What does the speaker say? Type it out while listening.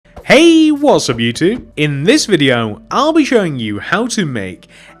Hey, what's up YouTube? In this video, I'll be showing you how to make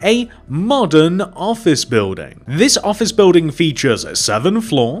a modern office building. This office building features 7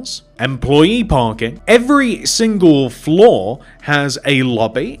 floors, employee parking. Every single floor has a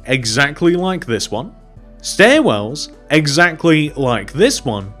lobby exactly like this one, stairwells exactly like this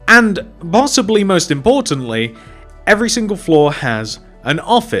one, and possibly most importantly, every single floor has an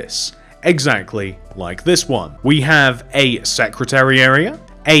office exactly like this one. We have a secretary area,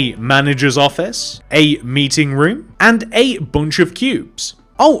 a manager's office, a meeting room, and a bunch of cubes.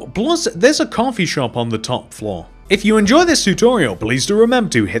 Oh, plus there's a coffee shop on the top floor. If you enjoy this tutorial, please do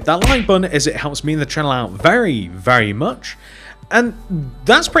remember to hit that like button as it helps me and the channel out very much. And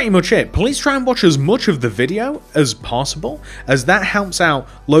that's pretty much it. Please try and watch as much of the video as possible, as that helps out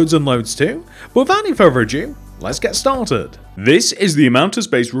loads and loads too. But without any further ado, let's get started. This is the amount of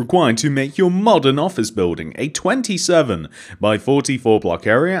space required to make your modern office building, a 27 by 44 block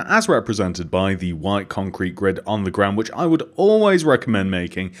area as represented by the white concrete grid on the ground, which I would always recommend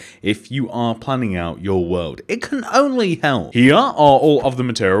making if you are planning out your world. It can only help. Here are all of the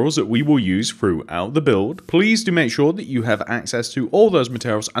materials that we will use throughout the build. Please do make sure that you have access to all those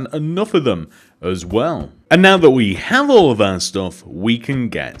materials and enough of them as well. And now that we have all of our stuff, we can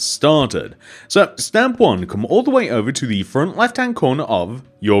get started. So step 1, come all the way over to the front left hand corner of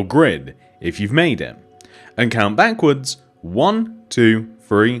your grid, if you've made it, and count backwards 1, 2,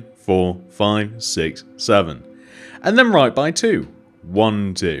 3, 4, 5, 6, 7, and then right by 2,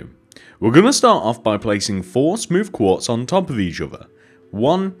 1, 2. We're going to start off by placing 4 smooth quartz on top of each other,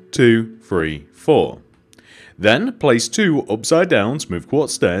 1, 2, 3, 4. Then place 2 upside down smooth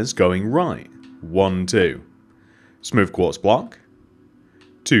quartz stairs going right, 1, 2. Smooth quartz block,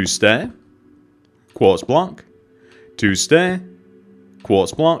 2 stair, quartz block, 2 stair,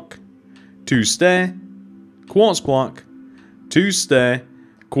 quartz block, 2 stair, quartz block, 2 stair,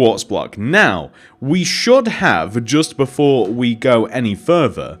 quartz block. Now, we should have, just before we go any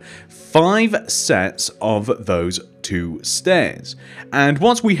further, 5 sets of those 2 stairs. And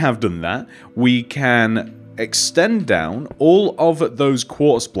once we have done that, we can extend down all of those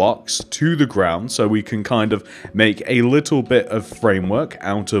quartz blocks to the ground, so we can kind of make a little bit of framework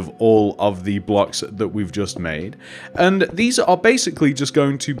out of all of the blocks that we've just made. And these are basically just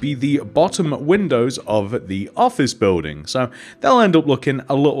going to be the bottom windows of the office building, so they'll end up looking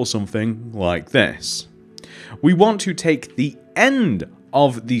a little something like this. We want to take the end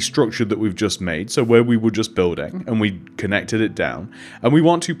of the structure that we've just made, so where we were just building and we connected it down, and we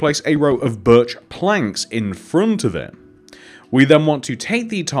want to place a row of birch planks in front of it. We then want to take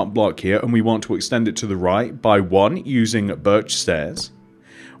the top block here and we want to extend it to the right by 1 using birch stairs.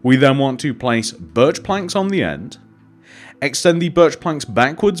 We then want to place birch planks on the end, extend the birch planks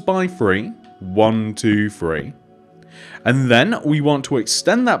backwards by 3, 1, 2, 3, and then we want to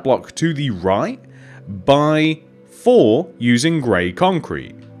extend that block to the right by 4 using grey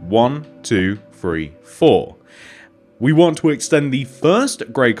concrete. 1, 2, 3, 4. We want to extend the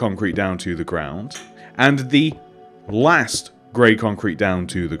first grey concrete down to the ground and the last grey concrete down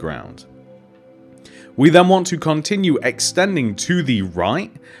to the ground. We then want to continue extending to the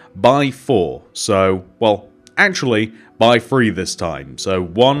right by 4. So, well, actually by 3 this time. So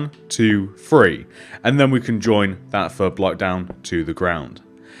 1, 2, 3. And then we can join that third block down to the ground.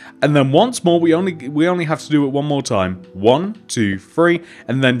 And then once more, we only have to do it one more time. 1, 2, 3,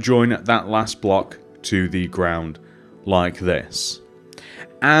 and then join that last block to the ground like this.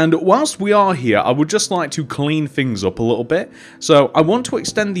 And whilst we are here, I would just like to clean things up a little bit. So I want to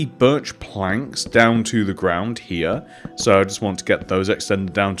extend the birch planks down to the ground here. So I just want to get those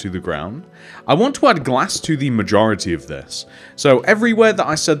extended down to the ground. I want to add glass to the majority of this. So everywhere that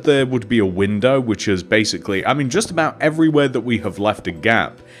I said there would be a window, which is basically, I mean, just about everywhere that we have left a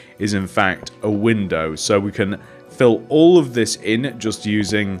gap is in fact a window. So we can fill all of this in just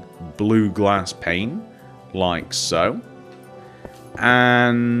using blue glass pane, like so.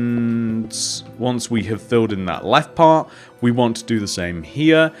 And once we have filled in that left part, we want to do the same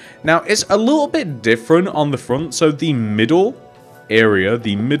here. Now, it's a little bit different on the front, so the middle area,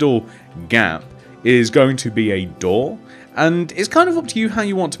 the middle gap, is going to be a door. And it's kind of up to you how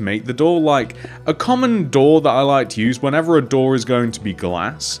you want to make the door. Like, a common door that I like to use whenever a door is going to be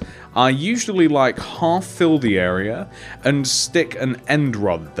glass, I usually like half fill the area and stick an end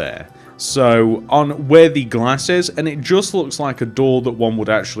rod there. So on where the glass is, and it just looks like a door that one would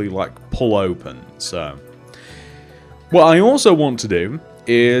actually like pull open. So what I also want to do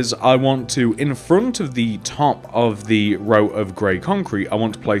is I want to, in front of the top of the row of grey concrete, I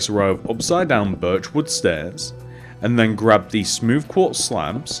want to place a row of upside down birch wood stairs. and then grab the smooth quartz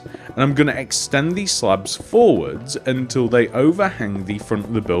slabs, and I'm going to extend these slabs forwards until they overhang the front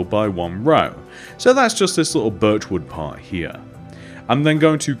of the build by 1 row. So that's just this little birchwood part here. I'm then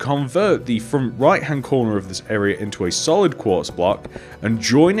going to convert the front right hand corner of this area into a solid quartz block and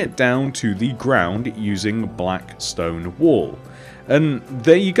join it down to the ground using black stone wool. And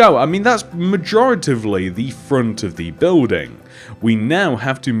there you go. I mean, that's majoritively the front of the building. We now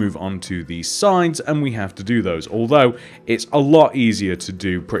have to move on to the sides, and we have to do those, although it's a lot easier to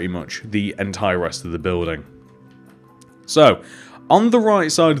do pretty much the entire rest of the building. So, on the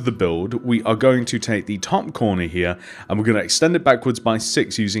right side of the build, we are going to take the top corner here, and we're going to extend it backwards by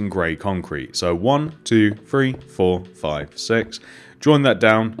 6 using grey concrete. So 1, 2, 3, 4, 5, 6. Join that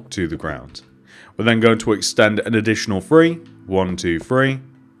down to the ground. We're then going to extend an additional 3, 1, 2, 3,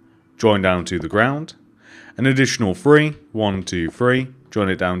 join down to the ground. An additional 3, 1, 2, 3, join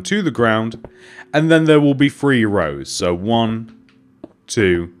it down to the ground. And then there will be 3 rows. So 1,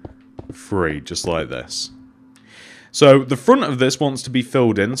 2, 3, just like this. So the front of this wants to be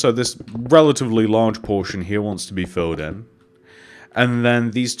filled in, so this relatively large portion here wants to be filled in. And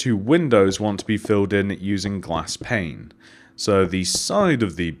then these 2 windows want to be filled in using glass pane. So the side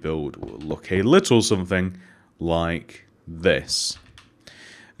of the build will look a little something like this.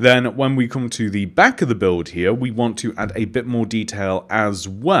 Then when we come to the back of the build here, we want to add a bit more detail as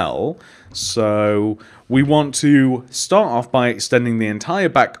well. So we want to start off by extending the entire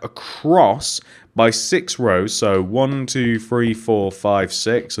back across by 6 rows. So 1, 2, 3, 4, 5,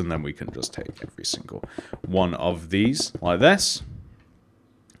 6, and then we can just take every single one of these like this.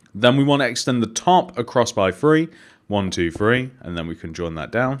 Then we want to extend the top across by 3, 1, 2, 3, and then we can join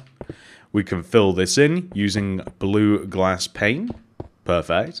that down. We can fill this in using blue glass pane.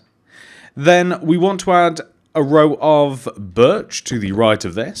 Perfect. Then we want to add a row of birch to the right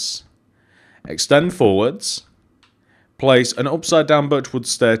of this. Extend forwards. Place an upside down birchwood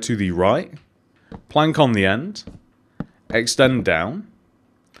stair to the right. Plank on the end. Extend down.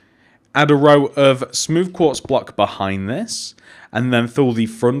 Add a row of smooth quartz block behind this. And then fill the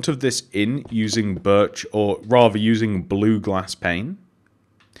front of this in using birch, or rather using blue glass pane.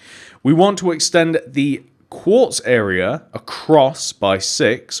 We want to extend the quartz area across by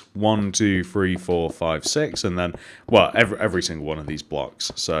 6, 1, 2, 3, 4, 5, 6, and then, well, every single one of these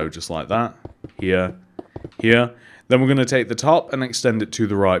blocks. So just like that, here, here. Then we're going to take the top and extend it to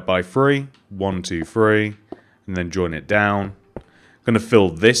the right by 3, 1, 2, 3, and then join it down. Going to fill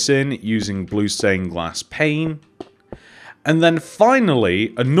this in using blue stained glass pane. And then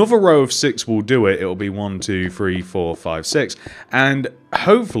finally, another row of 6 will do it. It'll be 1, 2, 3, 4, 5, 6. And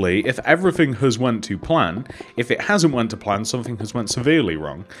hopefully, if everything has went to plan, if it hasn't went to plan, something has went severely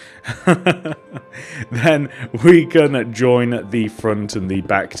wrong, then we can join the front and the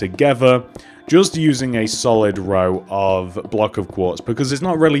back together, just using a solid row of block of quartz, because there's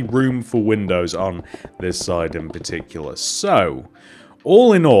not really room for windows on this side in particular. So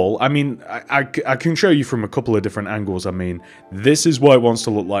all in all, I mean, I can show you from a couple of different angles. I mean, this is what it wants to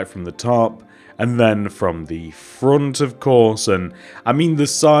look like from the top, and then from the front, of course. And I mean, the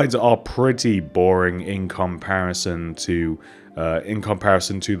sides are pretty boring in comparison to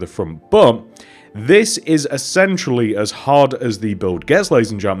the front. But this is essentially as hard as the build gets,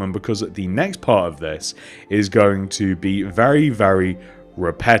 ladies and gentlemen, because the next part of this is going to be very, very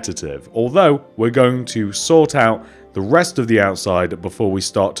repetitive. Although we're going to sort out the rest of the outside before we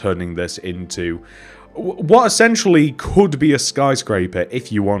start turning this into what essentially could be a skyscraper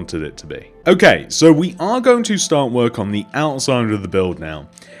if you wanted it to be. Okay, so we are going to start work on the outside of the build now.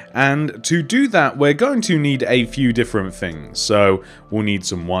 And to do that, we're going to need a few different things. So we'll need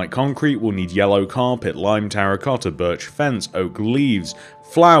some white concrete, we'll need yellow carpet, lime terracotta, birch fence, oak leaves,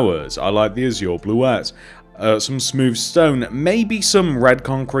 flowers, I like the azure bluettes, some smooth stone, maybe some red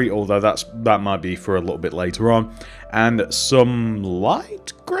concrete, although that might be for a little bit later on, and some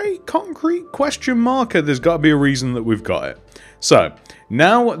light grey concrete, question mark. There's got to be a reason that we've got it. So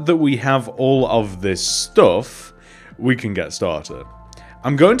now that we have all of this stuff, we can get started.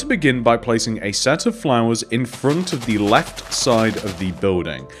 I'm going to begin by placing a set of flowers in front of the left side of the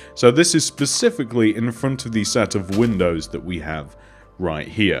building. So this is specifically in front of the set of windows that we have right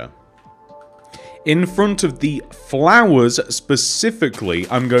here. In front of the flowers specifically,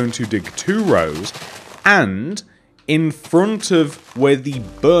 I'm going to dig 2 rows, and in front of where the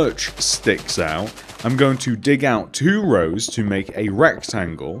birch sticks out, I'm going to dig out 2 rows to make a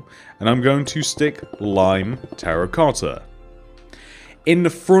rectangle, and I'm going to stick lime terracotta. In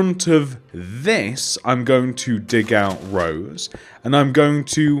the front of this, I'm going to dig out rows, and I'm going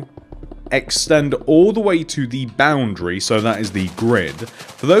to extend all the way to the boundary, so that is the grid.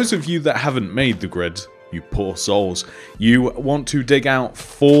 For those of you that haven't made the grid, You poor souls. You want to dig out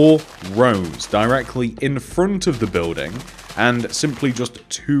 4 rows directly in front of the building, and simply just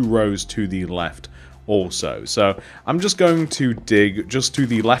 2 rows to the left also. So I'm just going to dig just to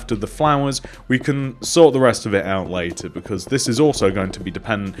the left of the flowers. We can sort the rest of it out later, because this is also going to be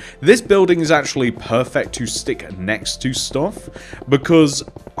dependent. This building is actually perfect to stick next to stuff, because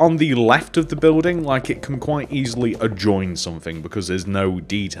on the left of the building, like, it can quite easily adjoin something because there's no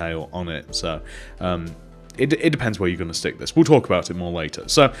detail on it. So it depends where you're going to stick this. We'll talk about it more later.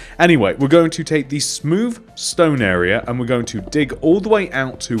 So anyway, we're going to take the smooth stone area and we're going to dig all the way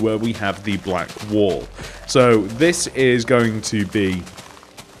out to where we have the black wall. So this is going to be,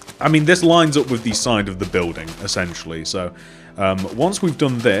 I mean, this lines up with the side of the building, essentially. So once we've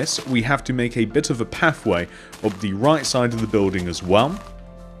done this, we have to make a bit of a pathway up the right side of the building as well.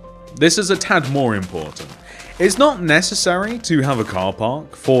 This is a tad more important. It's not necessary to have a car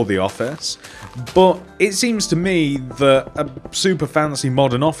park for the office, but it seems to me that a super fancy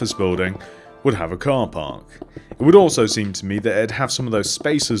modern office building would have a car park. It would also seem to me that it'd have some of those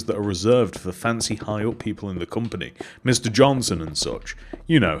spaces that are reserved for fancy high-up people in the company. Mr. Johnson and such.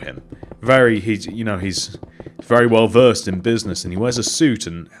 You know him. He's very well versed in business, and he wears a suit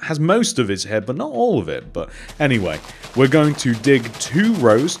and has most of his hair, but not all of it. But anyway, we're going to dig 2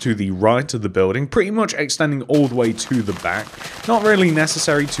 rows to the right of the building, pretty much extending all the way to the back. Not really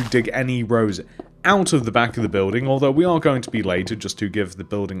necessary to dig any rows out of the back of the building, although we are going to be later just to give the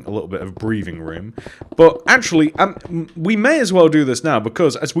building a little bit of breathing room. But actually, we may as well do this now,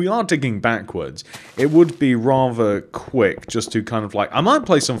 because as we are digging backwards, it would be rather quick just to kind of like, I might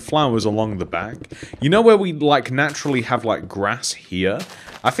place some flowers along the back. You know where we like naturally have like grass here?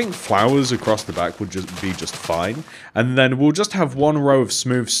 I think flowers across the back would just be just fine. And then we'll just have 1 row of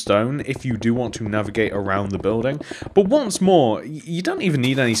smooth stone if you do want to navigate around the building. But once more, you don't even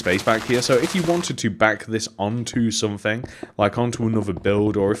need any space back here. So if you wanted to back this onto something, like onto another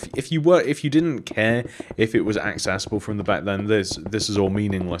build, or if you didn't care if it was accessible from the back, then this is all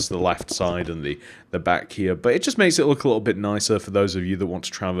meaningless, the left side and the back here. But it just makes it look a little bit nicer for those of you that want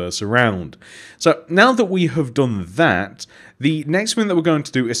to traverse around. So now that we have done that, the next thing that we're going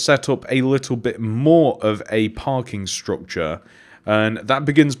to do is set up a little bit more of a parking structure, and that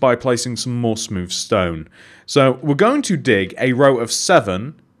begins by placing some more smooth stone. So we're going to dig a row of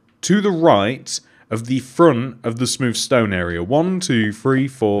 7 to the right of the front of the smooth stone area. 1, 2, 3,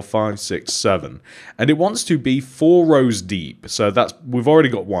 4, 5, 6, 7. And it wants to be 4 rows deep. So we've already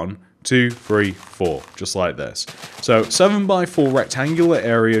got 1, 2, 3, 4, just like this. So 7 by 4 rectangular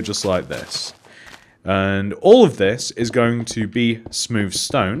area, just like this. And all of this is going to be smooth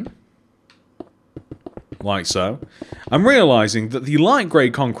stone, like so. I'm realizing that the light grey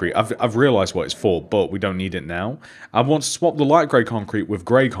concrete, I've realized what it's for, but we don't need it now. I want to swap the light grey concrete with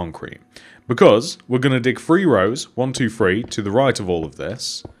grey concrete, because we're going to dig 3 rows, 1, 2, 3, to the right of all of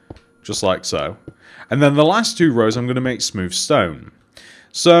this, just like so. And then the last 2 rows I'm going to make smooth stone.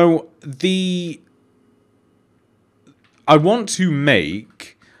 So I want to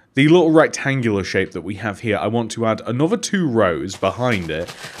make the little rectangular shape that we have here. I want to add another 2 rows behind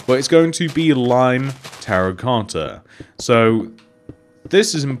it, but it's going to be lime terracotta. So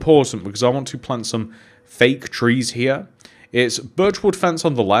this is important because I want to plant some fake trees here. It's birchwood fence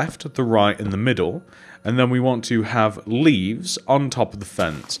on the left, the right, and the middle. And then we want to have leaves on top of the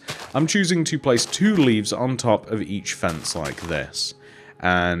fence. I'm choosing to place 2 leaves on top of each fence like this.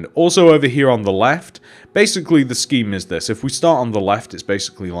 And also over here on the left, basically the scheme is this. If we start on the left, it's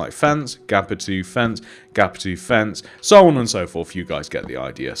basically like fence, gap of 2, fence, gap of 2, fence, so on and so forth. You guys get the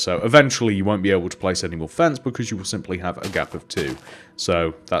idea. So eventually you won't be able to place any more fence because you will simply have a gap of 2.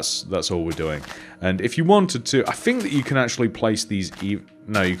 So that's all we're doing. And if you wanted to, I think that you can actually place these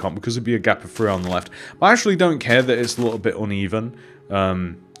no, you can't, because it'd be a gap of 3 on the left. But I actually don't care that it's a little bit uneven.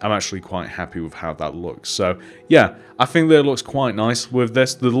 I'm actually quite happy with how that looks. So, yeah, I think that it looks quite nice with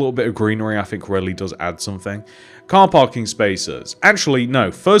this. The little bit of greenery, I think, really does add something. Car parking spaces. Actually,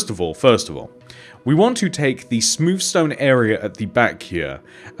 no, first of all, we want to take the smooth stone area at the back here,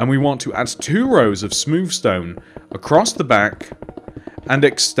 and we want to add 2 rows of smooth stone across the back and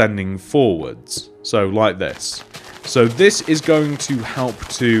extending forwards. So, like this. So, this is going to help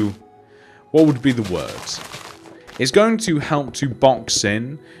to... what would be the words? It's going to help to box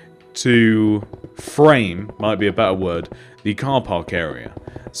in, to frame, might be a better word, the car park area.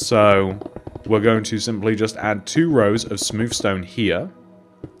 So we're going to simply just add 2 rows of smooth stone here.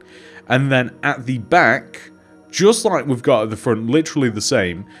 And then at the back, just like we've got at the front, literally the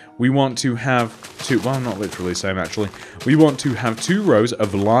same, we want to have 2, well, not literally the same actually. We want to have 2 rows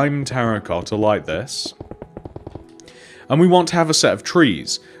of lime terracotta like this. And we want to have a set of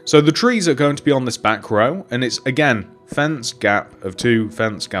trees. So the trees are going to be on this back row, and it's, again, fence, gap of 2,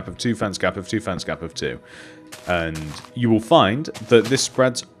 fence, gap of 2, fence, gap of 2, fence, gap of 2. And you will find that this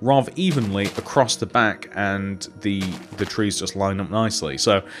spreads rather evenly across the back, and the trees just line up nicely.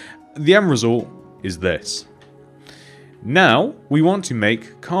 So the end result is this. Now, we want to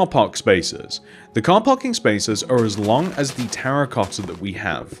make car park spaces. The car parking spaces are as long as the terracotta that we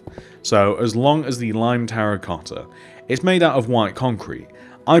have. So, as long as the lime terracotta. It's made out of white concrete.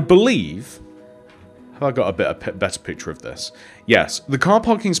 I believe... Have I got a better picture of this? Yes, the car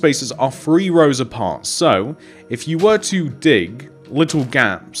parking spaces are 3 rows apart. So, if you were to dig little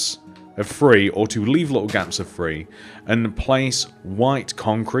gaps of 3, or to leave little gaps of 3, and place white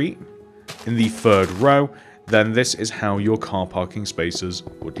concrete in the 3rd row, then this is how your car parking spaces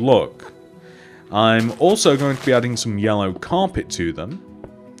would look. I'm also going to be adding some yellow carpet to them,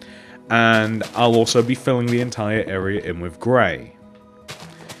 and I'll also be filling the entire area in with grey.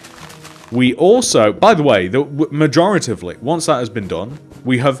 We also, by the way, majoritively, once that has been done,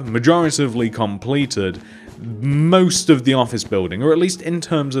 we have majoritively completed most of the office building, or at least in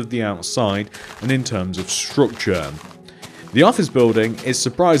terms of the outside and in terms of structure. The office building is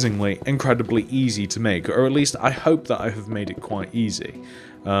surprisingly incredibly easy to make, or at least I hope that I have made it quite easy.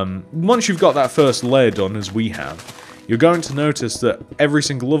 Once you've got that first layer done, as we have, you're going to notice that every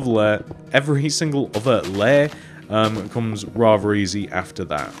single other layer comes rather easy after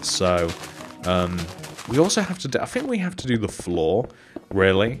that. So we also have to do, I think we have to do the floor,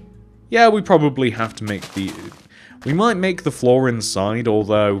 really. Yeah, we probably have to make we might make the floor inside,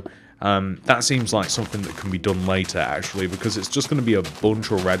 although that seems like something that can be done later, actually, because it's just going to be a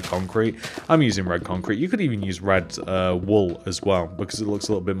bunch of red concrete. I'm using red concrete. You could even use red wool as well, because it looks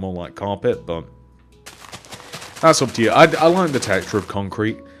a little bit more like carpet, but that's up to you. I like the texture of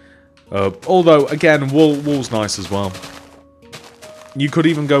concrete, although, again, wool's nice as well. You could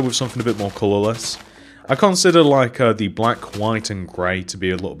even go with something a bit more colourless. I consider like the black, white, and grey to be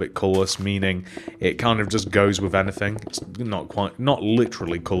a little bit colourless, meaning it kind of just goes with anything. It's not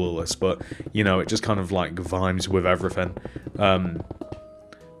literally colourless, but you know, it just kind of like vibes with everything.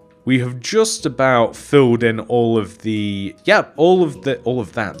 We have just about filled in all of the, all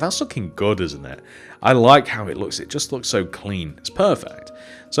of that. That's looking good, isn't it? I like how it looks. It just looks so clean. It's perfect.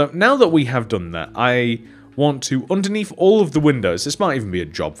 So now that we have done that, I want to, underneath all of the windows, this might even be a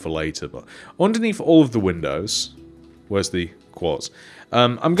job for later, but underneath all of the windows, where's the quartz?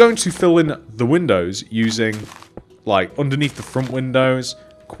 I'm going to fill in the windows using, like, underneath the front windows,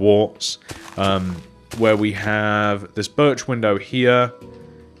 quartz, where we have this birch window here.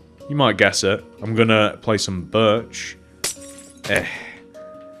 You might guess it. I'm gonna place some birch.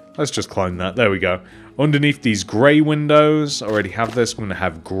 Let's just climb that. There we go. Underneath these grey windows, I already have this. I'm gonna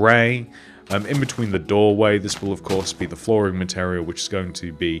have grey. In between the doorway, this will of course be the flooring material, which is going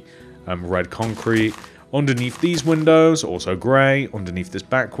to be red concrete. Underneath these windows, also grey. Underneath this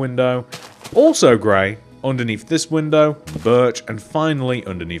back window, also grey. Underneath this window, birch. And finally,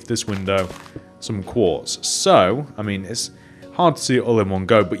 underneath this window, some quartz. So, I mean, it's hard to see it all in one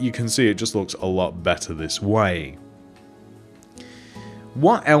go, but you can see it just looks a lot better this way.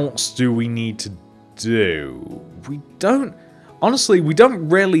 What else do we need to do? Honestly, we don't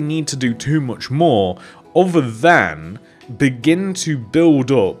really need to do too much more other than begin to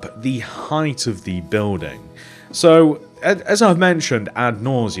build up the height of the building. So, as I've mentioned ad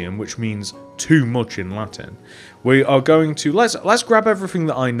nauseum, which means too much in Latin, we are going to, let's grab everything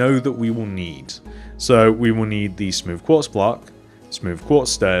that I know that we will need. So, we will need the smooth quartz block, smooth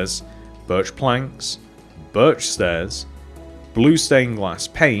quartz stairs, birch planks, birch stairs, blue stained glass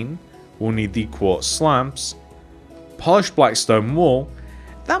pane, we'll need the quartz slabs, polished black stone wall.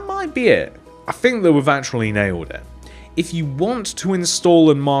 That might be it. I think that we've actually nailed it. If you want to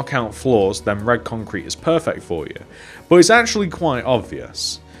install and mark out floors, then red concrete is perfect for you. But it's actually quite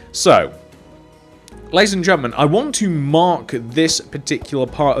obvious. So, ladies and gentlemen, I want to mark this particular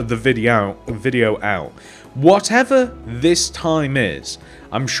part of the video out. Whatever this time is,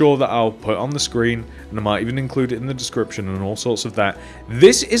 I'm sure that I'll put it on the screen, and I might even include it in the description and all sorts of that.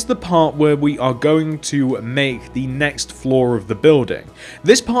 This is the part where we are going to make the next floor of the building.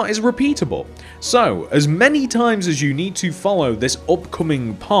 This part is repeatable. So, as many times as you need to follow this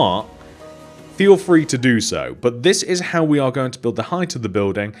upcoming part, feel free to do so. But this is how we are going to build the height of the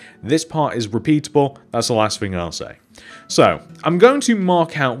building. This part is repeatable. That's the last thing I'll say. So, I'm going to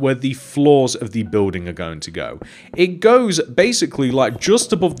mark out where the floors of the building are going to go. It goes basically like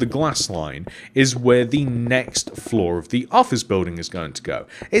just above the glass line is where the next floor of the office building is going to go.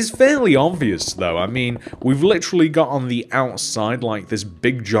 It's fairly obvious though. I mean, we've literally got on the outside like this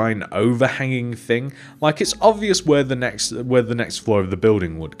big giant overhanging thing. Like it's obvious where the next floor of the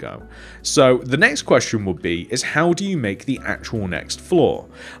building would go. So, the next question would be is how do you make the actual next floor?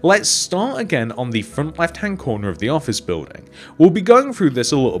 Let's start again on the front left-hand corner of the office building. We'll be going through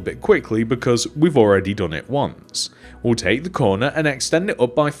this a little bit quickly because we've already done it once. We'll take the corner and extend it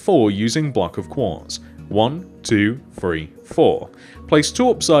up by 4 using block of quartz. 1, 2, 3, 4. Place 2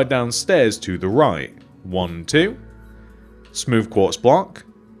 upside down stairs to the right. 1, 2. Smooth quartz block.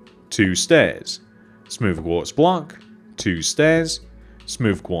 2 stairs. Smooth quartz block. 2 stairs.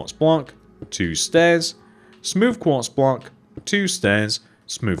 Smooth quartz block. 2 stairs. Smooth quartz block. 2 stairs.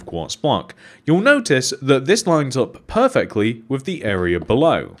 Smooth quartz block. You'll notice that this lines up perfectly with the area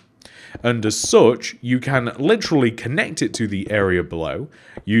below. And as such, you can literally connect it to the area below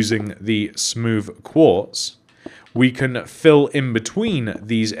using the smooth quartz. We can fill in between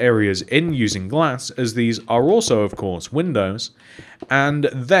these areas in using glass, as these are also, of course, windows, and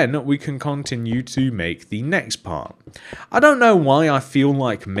then we can continue to make the next part. I don't know why I feel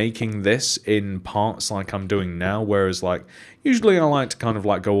like making this in parts like I'm doing now, whereas like usually I like to kind of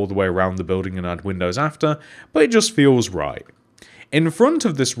like go all the way around the building and add windows after, but it just feels right. In front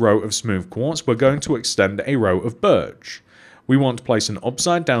of this row of smooth quartz, we're going to extend a row of birch. We want to place an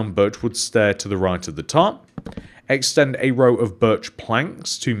upside down birchwood stair to the right of the top, extend a row of birch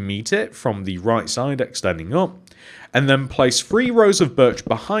planks to meet it from the right side extending up, and then place 3 rows of birch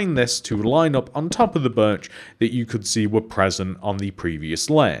behind this to line up on top of the birch that you could see were present on the previous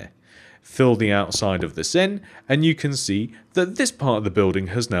layer. Fill the outside of this in, and you can see that this part of the building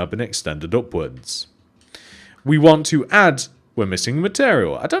has now been extended upwards. We want to add, we're missing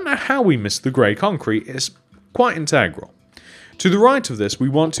material. I don't know how we missed the grey concrete, it's quite integral. To the right of this, we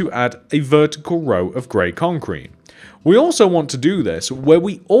want to add a vertical row of grey concrete. We also want to do this where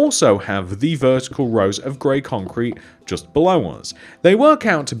we also have the vertical rows of grey concrete just below us. They work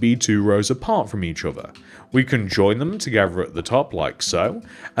out to be 2 rows apart from each other. We can join them together at the top like so,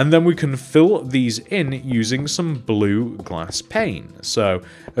 and then we can fill these in using some blue glass pane. So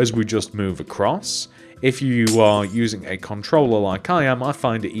as we just move across, if you are using a controller like I am, I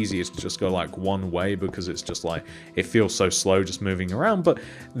find it easiest to just go like one way because it's just like, it feels so slow just moving around, but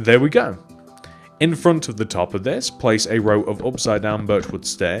there we go. In front of the top of this, place a row of upside down birchwood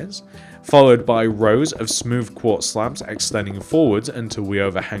stairs, followed by rows of smooth quartz slabs extending forwards until we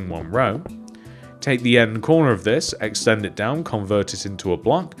overhang one row. Take the end corner of this, extend it down, convert it into a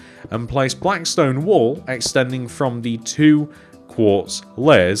block, and place black stone wall extending from the 2 quartz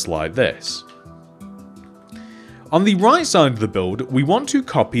layers like this. On the right side of the build, we want to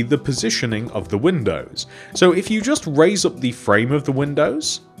copy the positioning of the windows. So if you just raise up the frame of the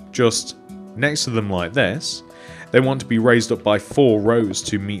windows, just next to them like this, they want to be raised up by 4 rows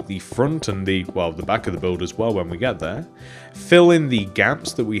to meet the front and the back of the build as well when we get there. Fill in the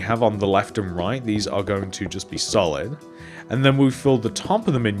gaps that we have on the left and right, these are going to just be solid. And then we fill the top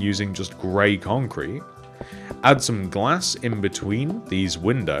of them in using just grey concrete. Add some glass in between these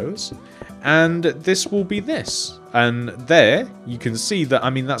windows, and this will be this. And there, you can see that, I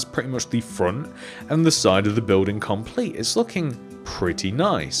mean, that's pretty much the front and the side of the building complete. It's looking pretty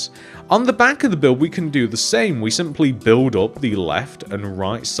nice. On the back of the build, we can do the same. We simply build up the left and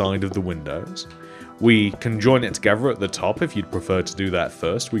right side of the windows. We can join it together at the top if you'd prefer to do that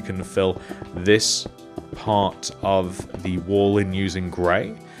first. We can fill this part of the wall in using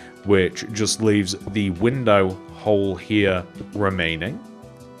grey, which just leaves the window hole here remaining.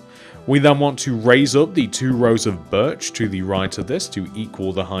 We then want to raise up the 2 rows of birch to the right of this to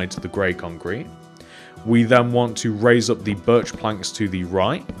equal the height of the grey concrete. We then want to raise up the birch planks to the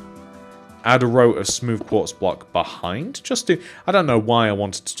right. Add a row of smooth quartz block behind, just to, I don't know why I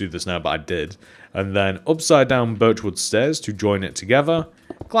wanted to do this now, but I did. And then upside down birchwood stairs to join it together,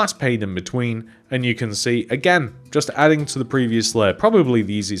 glass pane in between, and you can see, again, just adding to the previous layer, probably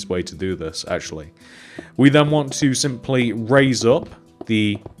the easiest way to do this, actually. We then want to simply raise up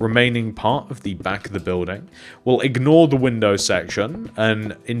the remaining part of the back of the building. We'll ignore the window section,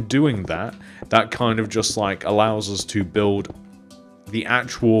 and in doing that, that kind of just like allows us to build the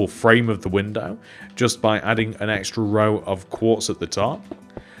actual frame of the window just by adding an extra row of quartz at the top,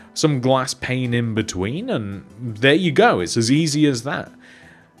 some glass pane in between, and there you go. It's as easy as that.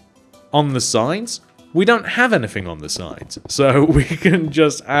 On the sides, we don't have anything on the sides, so we can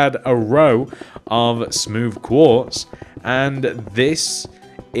just add a row of smooth quartz, and this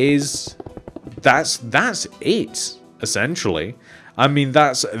is that's it. essentially. I mean,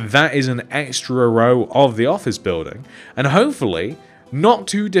 that is an extra row of the office building, and hopefully not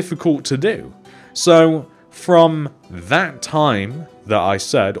too difficult to do. So from that time that I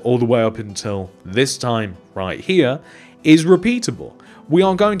said all the way up until this time right here is repeatable. We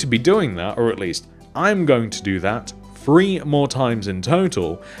are going to be doing that, or at least I'm going to do that 3 more times in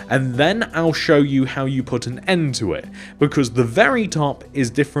total, and then I'll show you how you put an end to it, because the very top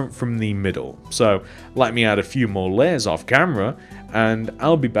is different from the middle. So let me add a few more layers off camera, and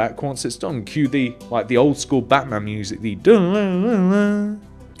I'll be back once it's done. Cue the old school Batman music, the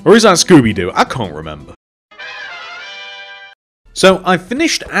or is that Scooby-Doo? I can't remember. So I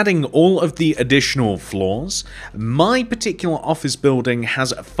finished adding all of the additional floors. My particular office building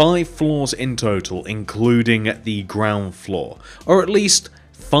has 5 floors in total, including the ground floor, or at least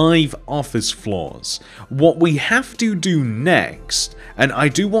 5 office floors. What we have to do next, and I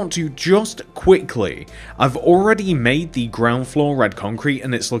do want to just quickly, I've already made the ground floor red concrete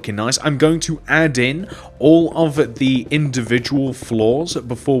and it's looking nice. I'm going to add in all of the individual floors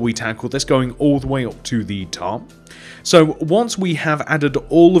before we tackle this, going all the way up to the top. So once we have added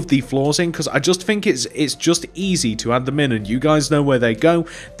all of the floors in, because I just think it's just easy to add them in, and you guys know where they go.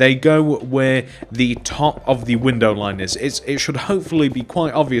 They go where the top of the window line is. It should hopefully be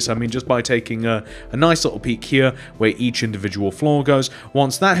quite obvious, I mean, just by taking a nice little peek here where each individual floor goes.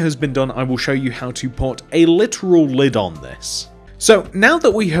 Once that has been done, I will show you how to put a literal lid on this. So now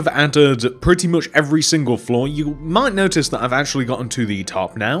that we have added pretty much every single floor, you might notice that I've actually gotten to the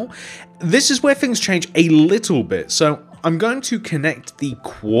top now. This is where things change a little bit. So I'm going to connect the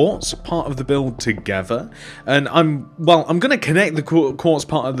quartz part of the build together, and I'm going to connect the quartz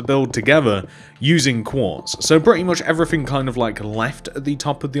part of the build together using quartz. So pretty much everything kind of like left at the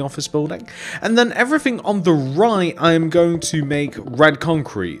top of the office building, and then everything on the right I am going to make red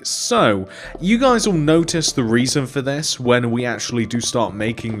concrete. So you guys will notice the reason for this when we actually do start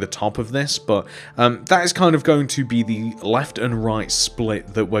making the top of this, but that is kind of going to be the left and right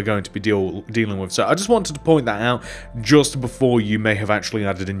split that we're going to be dealing with. So I just wanted to point that out just before you may have actually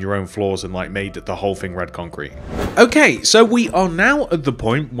added in your own floors and like made the whole thing red concrete. Okay, so we are now at the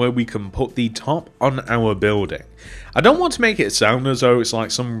point where we can put the top on our building. I don't want to make it sound as though it's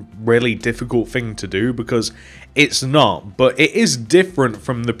like some really difficult thing to do, because it's not, but it is different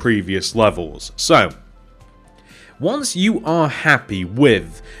from the previous levels. So once you are happy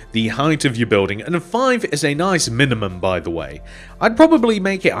with the height of your building, and 5 is a nice minimum by the way, I'd probably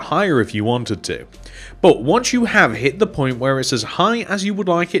make it higher if you wanted to, but once you have hit the point where it's as high as you would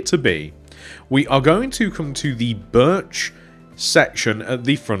like it to be, we are going to come to the birch section at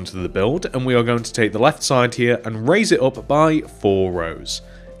the front of the build, and we are going to take the left side here and raise it up by 4 rows.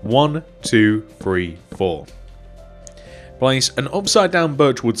 1, 2, 3, 4. Place an upside down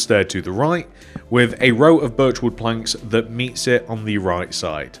birchwood stair to the right, with a row of birchwood planks that meets it on the right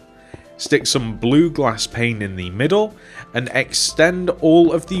side. Stick some blue glass pane in the middle, and extend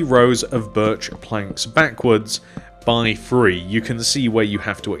all of the rows of birch planks backwards by 3. You can see where you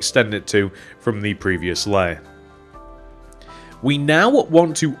have to extend it to from the previous layer. We now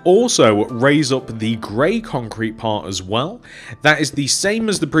want to also raise up the grey concrete part as well. That is the same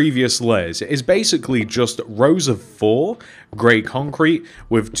as the previous layers. It is basically just rows of 4 grey concrete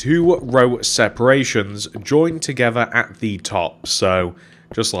with 2 row separations joined together at the top. So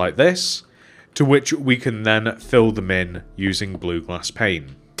just like this, to which we can then fill them in using blue glass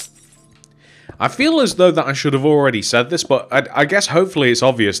pane. I feel as though that I should have already said this, but I guess hopefully it's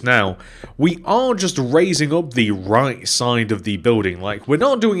obvious now. We are just raising up the right side of the building. Like, we're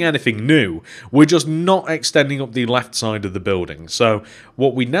not doing anything new. We're just not extending up the left side of the building. So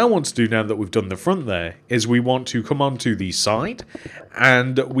what we now want to do, now that we've done the front there, is we want to come onto the side,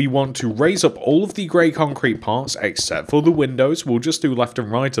 and we want to raise up all of the grey concrete parts except for the windows. We'll just do left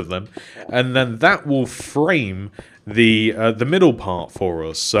and right of them, and then that will frame the middle part for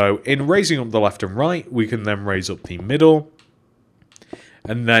us. So in raising up the left and right, we can then raise up the middle,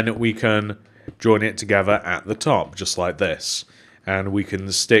 and then we can join it together at the top, just like this. And we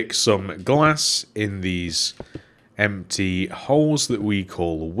can stick some glass in these empty holes that we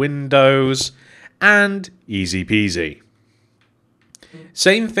call windows, and easy peasy.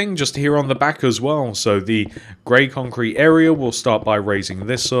 Same thing just here on the back as well. So the grey concrete area, we'll start by raising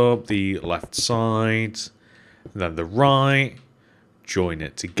this up, the left side, then the right, join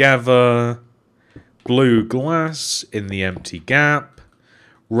it together, glue glass in the empty gap,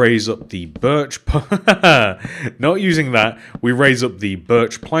 raise up the birch not using that, we raise up the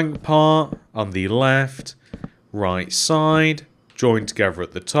birch plank part on the left, right side, join together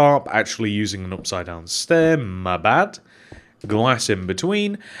at the top, actually using an upside down stair, my bad, glass in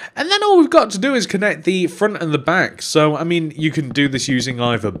between, and then all we've got to do is connect the front and the back. So, I mean, you can do this using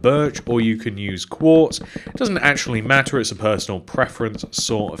either birch or you can use quartz. It doesn't actually matter, it's a personal preference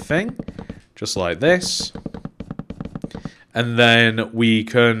sort of thing. Just like this. And then we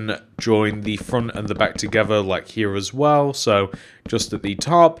can join the front and the back together like here as well. So, just at the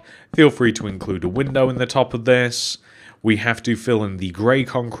top, feel free to include a window in the top of this. We have to fill in the grey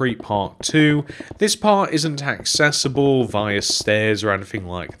concrete part 2. This part isn't accessible via stairs or anything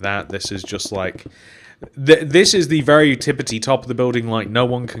like that. This is just like... this is the very tippity top of the building, like no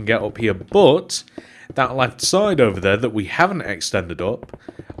one can get up here. But that left side over there that we haven't extended up,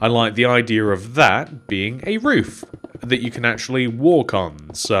 I like the idea of that being a roof that you can actually walk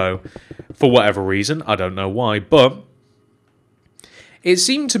on. So, for whatever reason, I don't know why, but... it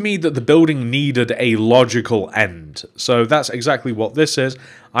seemed to me that the building needed a logical end, so that's exactly what this is.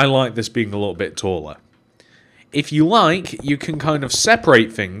 I like this being a little bit taller. If you like, you can kind of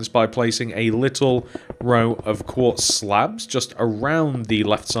separate things by placing a little row of quartz slabs just around the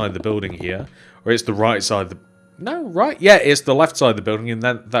left side of the building here. Or it's the right side of the... no, right? Yeah, it's the left side of the building, and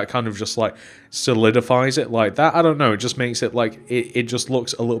then that kind of just like solidifies it like that. I don't know, it just makes it like... it just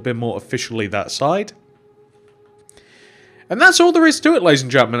looks a little bit more officially that side. And that's all there is to it, ladies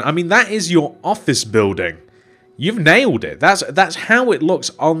and gentlemen. I mean, that is your office building. You've nailed it. That's how it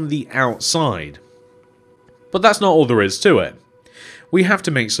looks on the outside. But that's not all there is to it. We have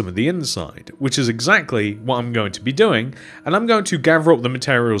to make some of the inside, which is exactly what I'm going to be doing. And I'm going to gather up the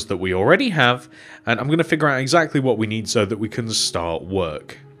materials that we already have, and I'm going to figure out exactly what we need so that we can start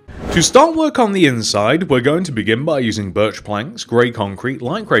work. To start work on the inside, we're going to begin by using birch planks, grey concrete,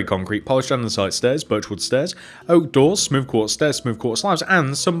 light grey concrete, polished andesite stairs, birchwood stairs, oak doors, smooth quartz stairs, smooth quartz slabs,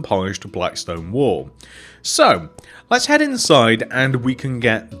 and some polished blackstone wall. So, let's head inside and we can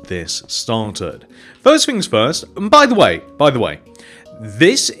get this started. First things first, and by the way,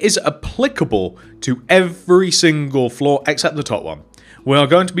 this is applicable to every single floor except the top one. We are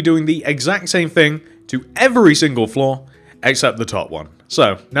going to be doing the exact same thing to every single floor except the top one.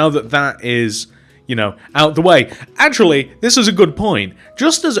 So, now that that is, you know, out the way. Actually, this is a good point.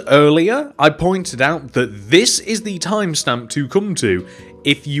 Just as earlier, I pointed out that this is the timestamp to come to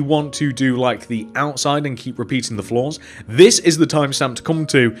if you want to do, like, the outside and keep repeating the floors. This is the timestamp to come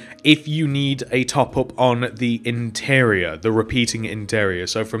to if you need a top-up on the interior, the repeating interior.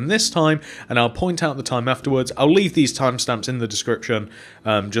 So from this time, and I'll point out the time afterwards, I'll leave these timestamps in the description,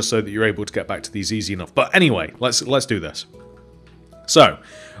 just so that you're able to get back to these easy enough. But anyway, let's do this. So,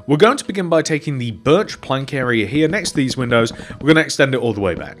 we're going to begin by taking the birch plank area here next to these windows. We're going to extend it all the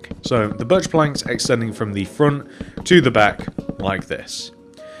way back. So, the birch planks extending from the front to the back like this.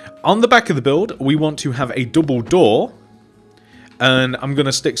 On the back of the build, we want to have a double door. And I'm going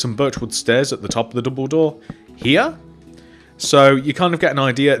to stick some birchwood stairs at the top of the double door here. So, you kind of get an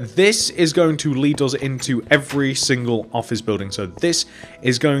idea. This is going to lead us into every single office building. So, this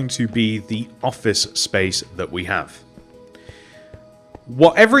is going to be the office space that we have.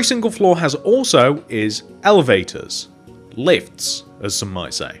 What every single floor has also is elevators, lifts, as some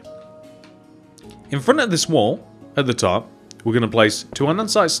might say. In front of this wall, at the top, we're going to place 2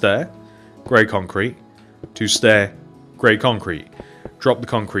 andesite stair, grey concrete, 2 stair, grey concrete. Drop the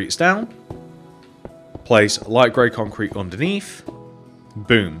concretes down, place light grey concrete underneath,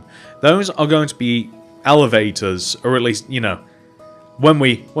 boom. Those are going to be elevators, or at least, you know, when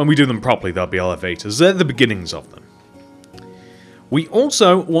we do them properly, they'll be elevators. They're the beginnings of them. We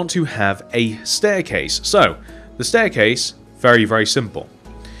also want to have a staircase. So, the staircase, very, very simple.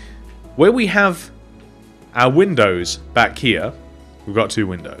 Where we have our windows back here, we've got 2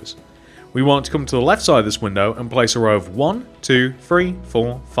 windows. We want to come to the left side of this window and place a row of 1, 2, 3,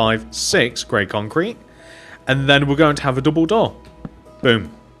 4, 5, 6 grey concrete. And then we're going to have a double door.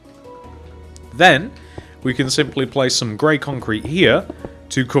 Boom. Then, we can simply place some grey concrete here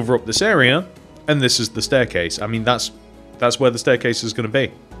to cover up this area. And this is the staircase. I mean, that's where the staircase is going to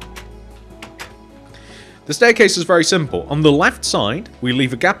be. The staircase is very simple. On the left side, we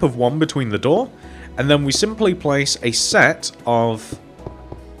leave a gap of 1 between the door, and then we simply place a set of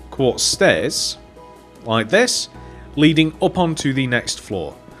quartz stairs, like this, leading up onto the next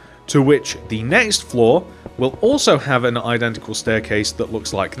floor, to which the next floor will also have an identical staircase that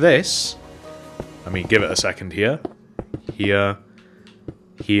looks like this. I mean, give it a second here. Here.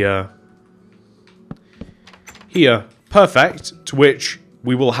 Perfect, to which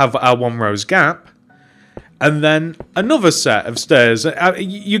we will have our 1 row's gap, and then another set of stairs.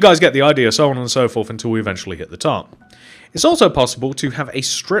 You guys get the idea, so on and so forth until we eventually hit the top. It's also possible to have a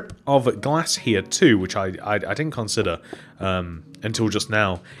strip of glass here too, which I didn't consider until just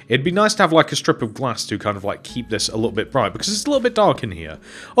now. It'd be nice to have like a strip of glass to kind of like keep this a little bit bright, because it's a little bit dark in here.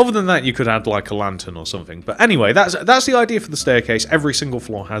 Other than that, you could add like a lantern or something. But anyway, that's the idea for the staircase. Every single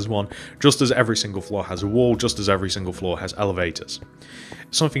floor has one, just as every single floor has a wall, just as every single floor has elevators.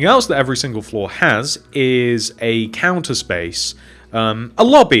 Something else that every single floor has is a counter space. A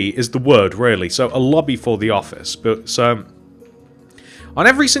lobby is the word, really. So a lobby for the office. But so on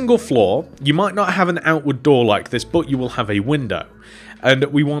every single floor, you might not have an outward door like this, but you will have a window. And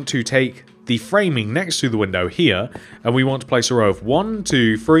we want to take the framing next to the window here, and we want to place a row of 1,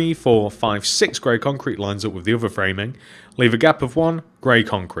 2, 3, 4, 5, 6 grey concrete lines up with the other framing. Leave a gap of 1 grey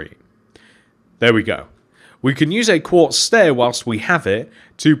concrete. There we go. We can use a quartz stair whilst we have it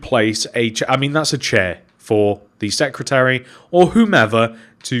to place that's a chair for the secretary or whomever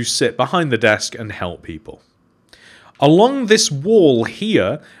to sit behind the desk and help people. Along this wall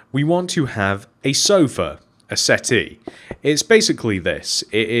here, we want to have a sofa, a settee. It's basically this.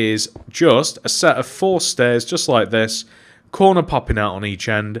 It is just a set of 4 stairs, just like this, corner popping out on each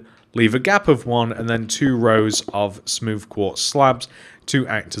end, leave a gap of 1, and then 2 rows of smooth quartz slabs to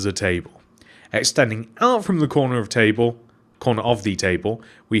act as a table. Extending out from the corner of the table,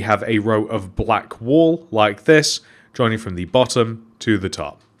 we have a row of black wall like this, joining from the bottom to the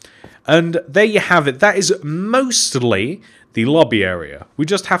top. And there you have it. That is mostly the lobby area. We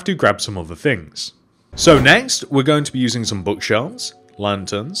just have to grab some other things. So next, we're going to be using some bookshelves,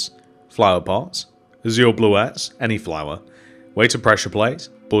 lanterns, flower pots, azure bluettes, any flower, weighted pressure plates,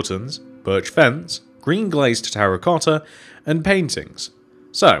 buttons, birch fence, green glazed terracotta, and paintings.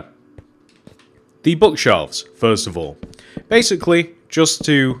 So, the bookshelves, first of all. Basically, just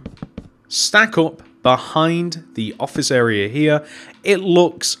to stack up behind the office area here, it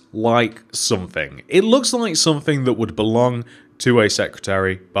looks like something. It looks like something that would belong to a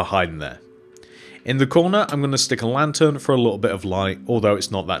secretary behind there. In the corner, I'm going to stick a lantern for a little bit of light, although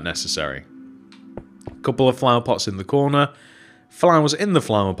it's not that necessary. A couple of flower pots in the corner, flowers in the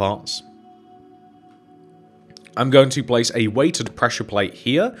flower pots. I'm going to place a weighted pressure plate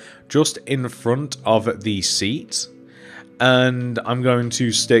here, just in front of the seat. And I'm going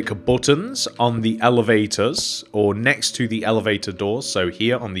to stick buttons on the elevators, or next to the elevator doors, so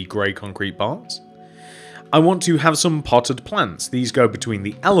here on the grey concrete parts. I want to have some potted plants. These go between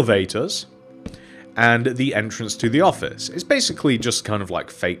the elevators and the entrance to the office. It's basically just kind of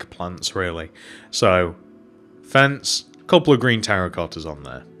like fake plants, really. So, fence, a couple of green terracottas on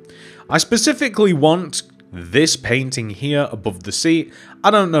there. I specifically want this painting here above the seat.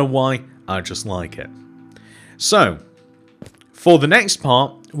 I don't know why, I just like it. So, for the next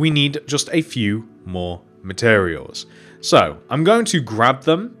part, we need just a few more materials. So, I'm going to grab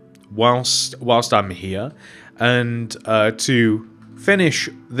them whilst I'm here, and to finish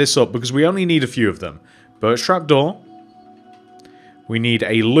this up, because we only need a few of them. Birch trapdoor, we need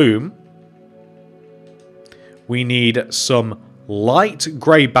a loom, we need some light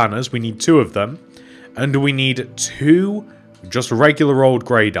grey banners, we need 2 of them, and we need 2 just regular old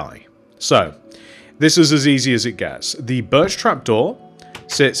grey dye. So, this is as easy as it gets. The birch trapdoor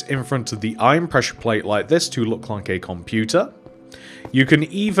sits in front of the iron pressure plate like this to look like a computer. You can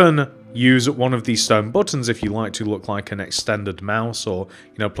even use one of these stone buttons if you like to look like an extended mouse, or,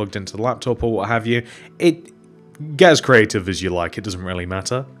 you know, plugged into the laptop or what have you. It get as creative as you like, it doesn't really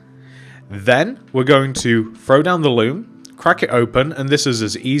matter. Then we're going to throw down the loom, crack it open, and this is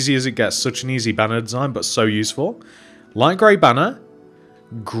as easy as it gets. Such an easy banner design, but so useful. Light grey banner,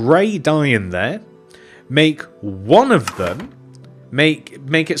 grey dye in there. Make one of them, make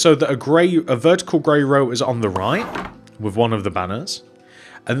it so that a vertical grey row is on the right with one of the banners,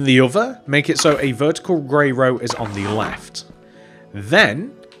 and the other, make it so a vertical grey row is on the left.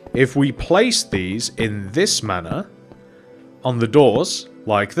 Then, if we place these in this manner on the doors,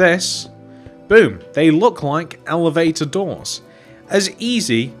 like this, boom, they look like elevator doors. As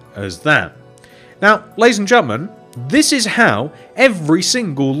easy as that. Now, ladies and gentlemen, this is how every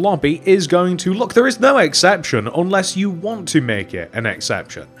single lobby is going to look. There is no exception unless you want to make it an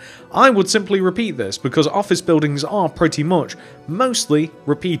exception. I would simply repeat this because office buildings are pretty much mostly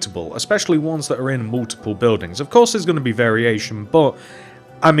repeatable, especially ones that are in multiple buildings. Of course there's going to be variation, but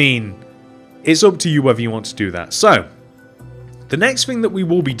I mean, it's up to you whether you want to do that. So, the next thing that we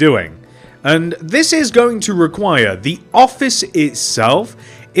will be doing, and this is going to require the office itself,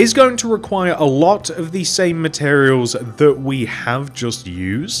 is going to require a lot of the same materials that we have just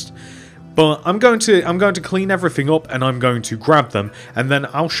used. But I'm going to clean everything up and I'm going to grab them, and then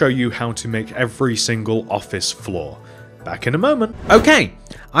I'll show you how to make every single office floor. Back in a moment. Okay,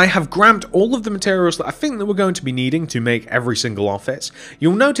 I have grabbed all of the materials that I think that we're going to be needing to make every single office.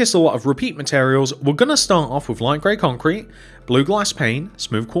 You'll notice a lot of repeat materials. We're going to start off with light grey concrete, blue glass pane,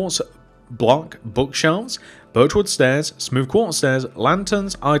 smooth quartz block, bookshelves, birchwood stairs, smooth quartz stairs,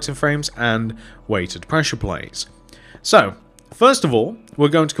 lanterns, item frames, and weighted pressure plates. So, first of all, we're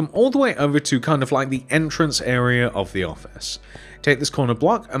going to come all the way over to kind of like the entrance area of the office. Take this corner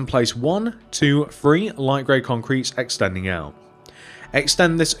block and place 1, 2, 3 light grey concretes extending out.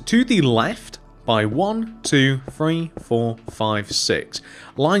 Extend this to the left by 1, 2, 3, 4, 5, 6.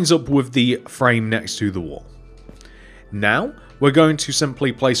 Lines up with the frame next to the wall. Now, we're going to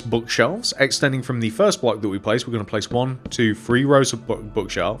simply place bookshelves, extending from the first block that we placed. We're going to place 1, 2, 3 rows of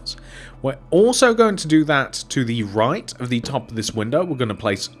bookshelves. We're also going to do that to the right of the top of this window. We're going to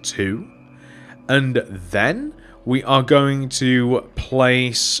place 2. And then we are going to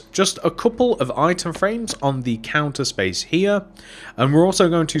place just a couple of item frames on the counter space here. And we're also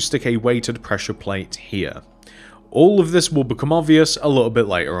going to stick a weighted pressure plate here. All of this will become obvious a little bit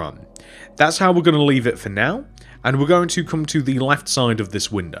later on. That's how we're going to leave it for now. And we're going to come to the left side of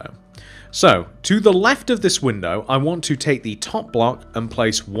this window. So, to the left of this window, I want to take the top block and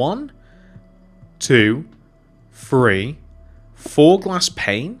place 1, 2, 3, 4 glass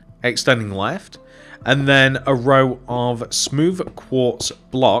pane, extending left, and then a row of smooth quartz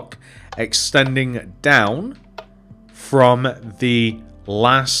block extending down from the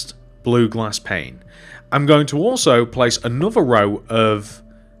last blue glass pane. I'm going to also place another row of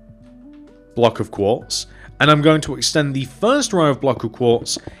block of quartz, and I'm going to extend the first row of block of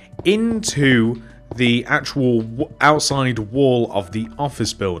quartz into the actual outside wall of the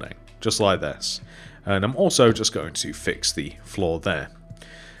office building, just like this. And I'm also just going to fix the floor there.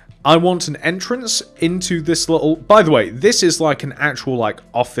 I want an entrance into this little... By the way, this is like an actual like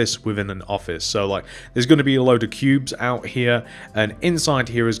office within an office. So like there's going to be a load of cubes out here, and inside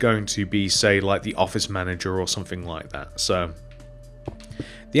here is going to be, say, like the office manager or something like that. So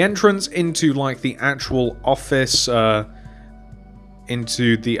the entrance into like the actual office,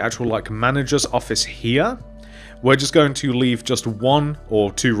 into the actual like manager's office here, we're just going to leave just 1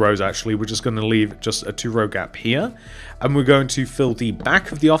 or 2 rows actually. We're just going to leave just a 2-row gap here. And we're going to fill the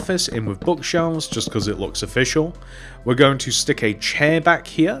back of the office in with bookshelves just because it looks official. We're going to stick a chair back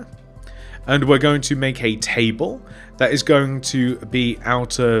here. And we're going to make a table that is going to be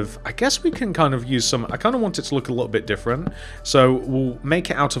out of... I guess we can kind of use some... I kind of want it to look a little bit different. So we'll make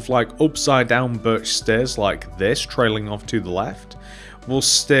it out of like upside down birch stairs like this, trailing off to the left. We'll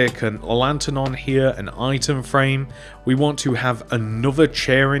stick a lantern on here, an item frame. We want to have another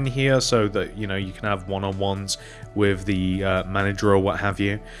chair in here so that, you know, you can have one-on-ones with the manager or what have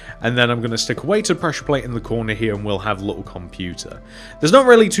you. And then I'm going to stick a weighted pressure plate in the corner here, and we'll have a little computer. There's not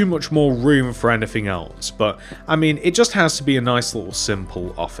really too much more room for anything else, but I mean, it just has to be a nice little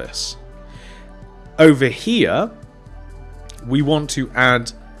simple office. Over here, we want to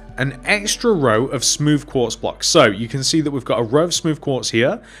add an extra row of smooth quartz blocks. So you can see that we've got a row of smooth quartz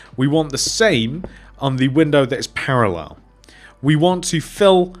here. We want the same on the window that is parallel. We want to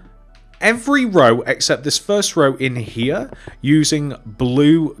fill every row except this first row in here using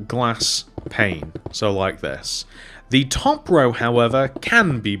blue glass pane. So like this. The top row, however,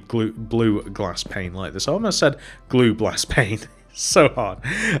 can be blue glass pane like this. I almost said glue glass pane. So hard.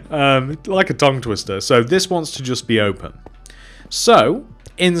 Like a tongue twister. So this wants to just be open. So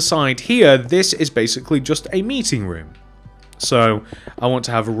inside here, this is basically just a meeting room. So I want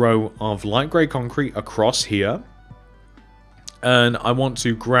to have a row of light grey concrete across here. And I want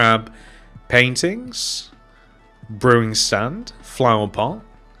to grab paintings, brewing stand, flower pot.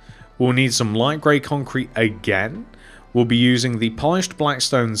 We'll need some light grey concrete again. We'll be using the polished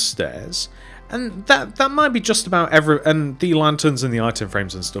blackstone stairs. And that might be just about and the lanterns and the item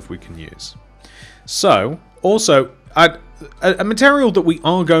frames and stuff we can use. So, also, a material that we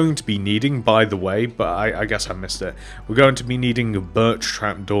are going to be needing, by the way, but I guess I missed it. We're going to be needing birch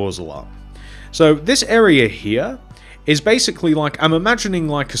trapdoors a lot. So this area here is basically like, I'm imagining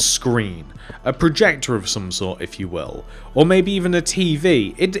like a screen, a projector of some sort, if you will, or maybe even a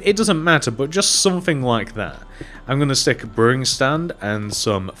TV. It doesn't matter, but just something like that. I'm going to stick a brewing stand and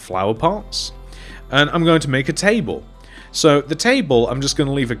some flower pots, and I'm going to make a table. So the table, I'm just going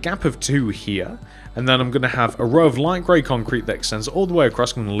to leave a gap of 2 here, and then I'm going to have a row of light grey concrete that extends all the way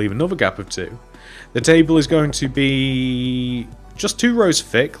across. I'm going to leave another gap of 2. The table is going to be just 2 rows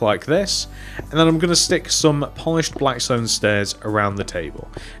thick, like this, and then I'm going to stick some polished blackstone stairs around the table.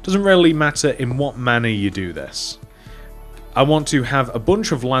 It doesn't really matter in what manner you do this. I want to have a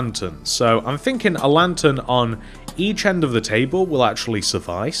bunch of lanterns, so I'm thinking a lantern on each end of the table will actually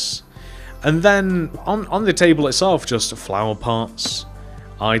suffice. And then on the table itself, just flower pots,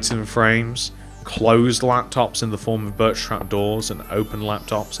 item frames, closed laptops in the form of birch trap doors, and open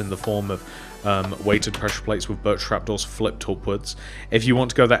laptops in the form of weighted pressure plates with birch trapdoors flipped upwards. If you want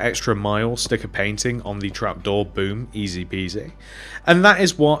to go that extra mile, stick a painting on the trapdoor, boom, easy peasy. And that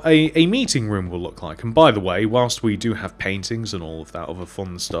is what a meeting room will look like. And by the way, whilst we do have paintings and all of that other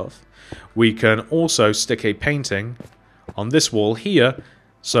fun stuff, we can also stick a painting on this wall here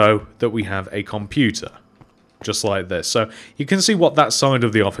so that we have a computer. Just like this. So you can see what that side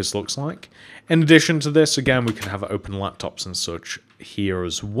of the office looks like. In addition to this, again, we can have open laptops and such here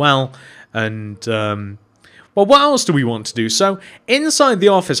as well. And, well, what else do we want to do? So inside the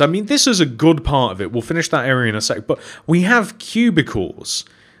office, I mean, this is a good part of it. We'll finish that area in a sec. But we have cubicles.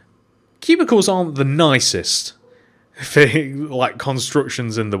 Cubicles aren't the nicest like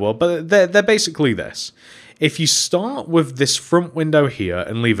constructions in the world, but they're basically this. If you start with this front window here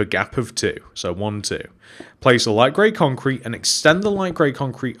and leave a gap of 2, so 1, 2, place a light grey concrete and extend the light grey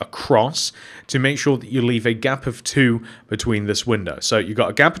concrete across to make sure that you leave a gap of 2 between this window. So you've got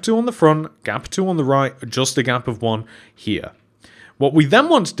a gap of 2 on the front, gap of 2 on the right, just a gap of 1 here. What we then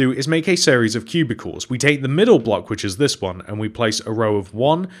want to do is make a series of cubicles. We take the middle block, which is this one, and we place a row of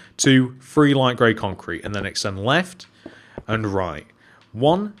 1, 2, 3 light grey concrete, and then extend left and right.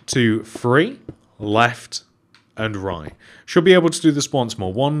 1, 2, 3, left and right. Should be able to do this once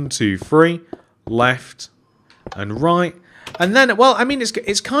more. 1, 2, 3, left and right. And then, well, I mean,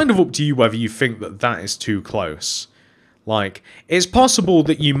 it's kind of up to you whether you think that that is too close. Like, it's possible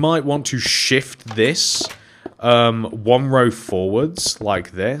that you might want to shift this 1 row forwards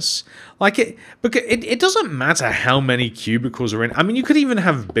like this. Like, it doesn't matter how many cubicles are in. I mean, you could even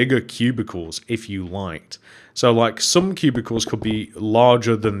have bigger cubicles if you liked. So, like, some cubicles could be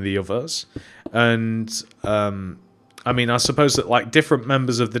larger than the others. And, I mean, I suppose that, like, different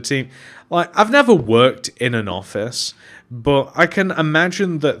members of the team... Like, I've never worked in an office, but I can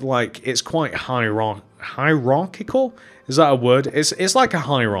imagine that, like, it's quite hierarchical? Is that a word? It's like a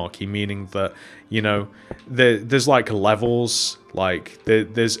hierarchy, meaning that, you know, there's, like, levels... Like,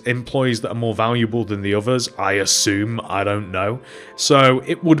 there's employees that are more valuable than the others, I assume, I don't know. So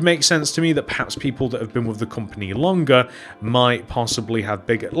it would make sense to me that perhaps people that have been with the company longer might possibly have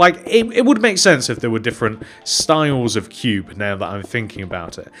bigger... Like, it would make sense if there were different styles of cube, now that I'm thinking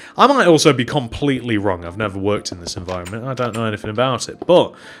about it. I might also be completely wrong. I've never worked in this environment. I don't know anything about it.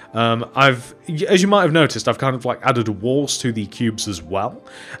 But, as you might have noticed, I've kind of, like, added walls to the cubes as well.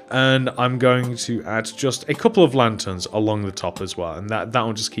 And I'm going to add just a couple of lanterns along the top as well, and that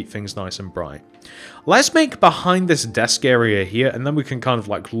will just keep things nice and bright. Let's make behind this desk area here, and then we can kind of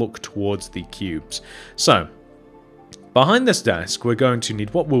like look towards the cubes. So behind this desk we're going to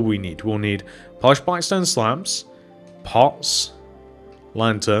need, what will we need? We'll need polished blackstone slabs, pots,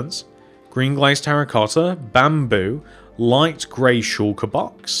 lanterns, green glazed terracotta, bamboo, light grey shulker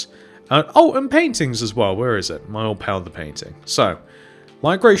box, oh, and paintings as well. Where is it? My old pal, the painting. So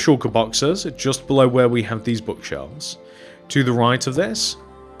light grey shulker boxes just below where we have these bookshelves. To the right of this,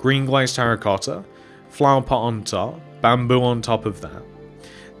 green glazed terracotta, flower pot on top, bamboo on top of that.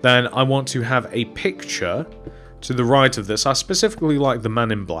 Then I want to have a picture to the right of this. I specifically like the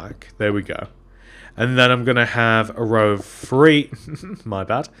man in black. There we go. And then I'm going to have a row of 3, my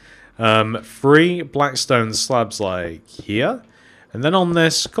bad, 3 blackstone slabs like here. And then on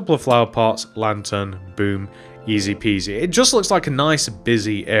this, a couple of flower pots, lantern, boom, easy peasy. It just looks like a nice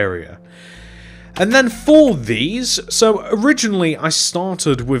busy area. And then for these, so originally I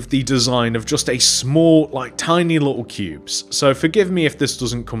started with the design of just a small, like tiny little cubes. So forgive me if this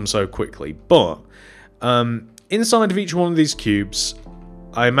doesn't come so quickly, but inside of each one of these cubes,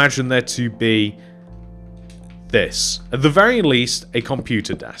 I imagine there to be this. At the very least, a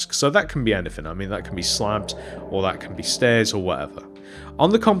computer desk. So that can be anything. I mean, that can be slabs, or that can be stairs, or whatever. On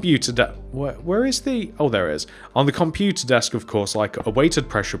the computer desk, where is the, oh, there it is. On the computer desk, of course, like a weighted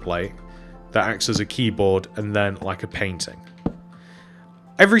pressure plate that acts as a keyboard, and then like a painting.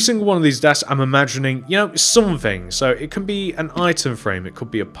 Every single one of these desks, I'm imagining, you know, something. So it can be an item frame, it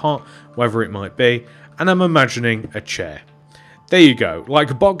could be a pot, whatever it might be, and I'm imagining a chair. There you go,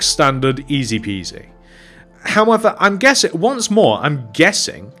 like bog standard, easy peasy. However, I'm guessing, once more, I'm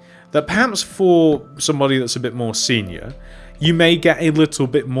guessing that perhaps for somebody that's a bit more senior, you may get a little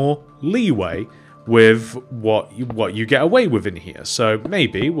bit more leeway with what you get away with in here. So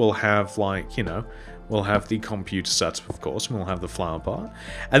maybe we'll have, like, you know, we'll have the computer setup, of course, and we'll have the flower pot.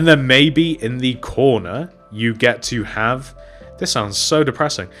 And then maybe in the corner, you get to have... This sounds so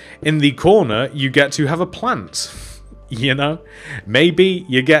depressing. In the corner, you get to have a plant, you know? Maybe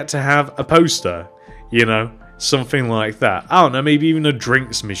you get to have a poster, you know? Something like that. I don't know, maybe even a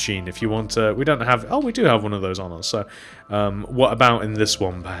drinks machine if you want to. We don't have... Oh, we do have one of those on us. So, what about in this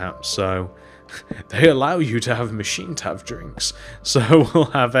one, perhaps? So, they allow you to have a machine to have drinks. So,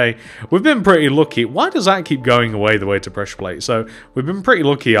 we'll have a... We've been pretty lucky. Why does that keep going away the way to pressure plate? So, we've been pretty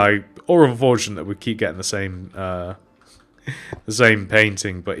lucky, or unfortunate, that we keep getting the same... the same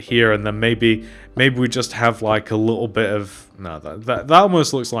painting, but here and then maybe we just have like a little bit of... No, that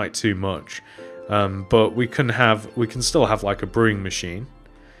almost looks like too much. But we can still have like a brewing machine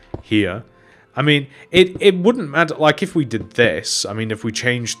here. I mean, it wouldn't matter, like if we did this, I mean, if we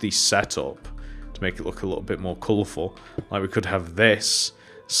changed the setup to make it look a little bit more colourful, like we could have this,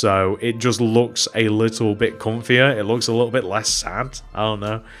 so it just looks a little bit comfier, it looks a little bit less sad, I don't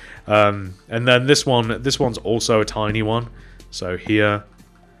know. And then this one's also a tiny one, so here.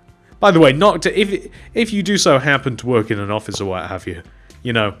 By the way, if you do so happen to work in an office or what have you,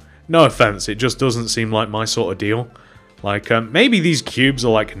 you know, no offense, it just doesn't seem like my sort of deal. Like, maybe these cubes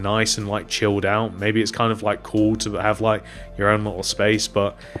are, like, nice and, like, chilled out. Maybe it's kind of, like, cool to have, like, your own little space,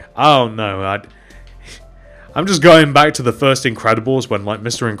 but I don't know. I'm just going back to the first Incredibles when, like,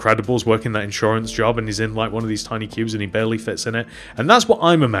 Mr. Incredible's working that insurance job and he's in, like, one of these tiny cubes and he barely fits in it. And that's what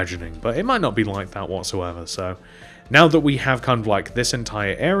I'm imagining, but it might not be like that whatsoever. So, now that we have kind of, like, this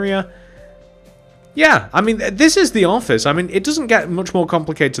entire area... Yeah, I mean, this is the office. I mean, it doesn't get much more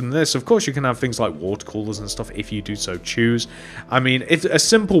complicated than this. Of course, you can have things like water coolers and stuff if you do so choose. I mean, if a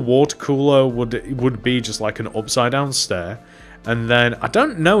simple water cooler would be just like an upside-down stair. And then, I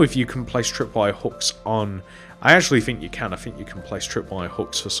don't know if you can place tripwire hooks on... I actually think you can. I think you can place tripwire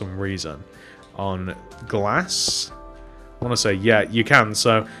hooks for some reason on glass. I want to say, yeah, you can.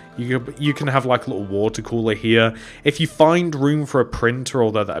 So you can have like a little water cooler here. If you find room for a printer,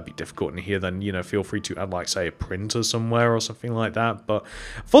 although that'd be difficult in here, then, you know, feel free to add, like, say, a printer somewhere or something like that. But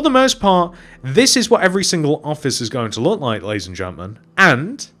for the most part, this is what every single office is going to look like, ladies and gentlemen.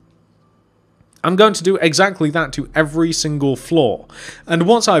 And I'm going to do exactly that to every single floor. And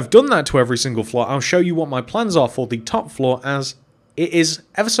once I've done that to every single floor, I'll show you what my plans are for the top floor, as it is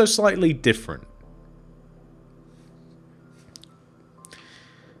ever so slightly different.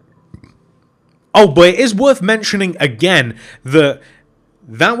 Oh, but it is worth mentioning again that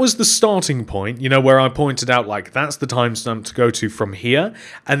that was the starting point, you know, where I pointed out, like, that's the timestamp to go to from here,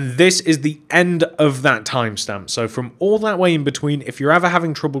 and this is the end of that timestamp. So from all that way in between, if you're ever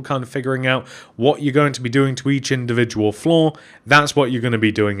having trouble kind of figuring out what you're going to be doing to each individual floor, that's what you're going to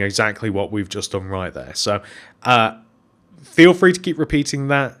be doing, exactly what we've just done right there. So, feel free to keep repeating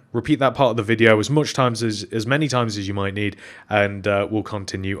that. Repeat that part of the video as many times as you might need, and we'll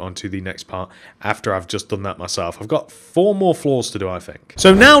continue on to the next part after I've just done that myself. I've got 4 more floors to do, I think.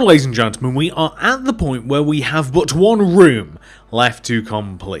 So now, ladies and gentlemen, we are at the point where we have but one room left to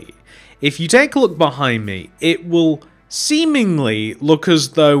complete. If you take a look behind me, it will seemingly look as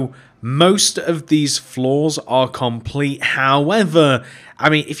though most of these floors are complete. However, I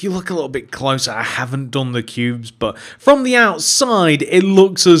mean, if you look a little bit closer, I haven't done the cubes, but from the outside, it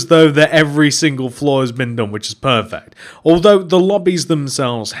looks as though that every single floor has been done, which is perfect. Although the lobbies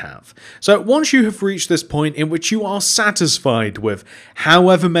themselves have. So once you have reached this point in which you are satisfied with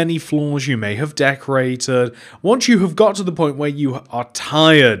however many floors you may have decorated, once you have got to the point where you are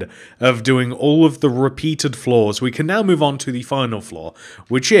tired of doing all of the repeated floors, we can now move on to the final floor,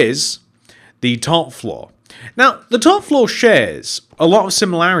 which is the top floor. Now, the top floor shares a lot of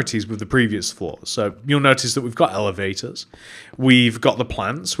similarities with the previous floors. So you'll notice that we've got elevators, we've got the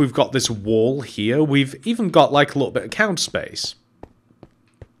plants, we've got this wall here, we've even got like a little bit of counter space.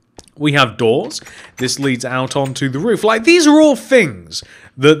 We have doors. This leads out onto the roof. Like, these are all things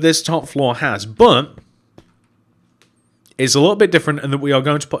that this top floor has, but it's a little bit different in that we are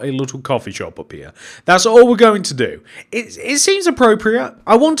going to put a little coffee shop up here. That's all we're going to do. It seems appropriate.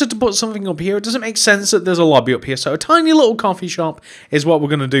 I wanted to put something up here. It doesn't make sense that there's a lobby up here. So a tiny little coffee shop is what we're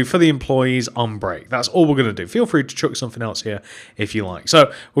going to do for the employees on break. That's all we're going to do. Feel free to chuck something else here if you like.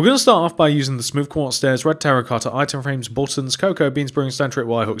 So we're going to start off by using the smooth quartz stairs, red terracotta, item frames, buttons, cocoa beans, brewing stand,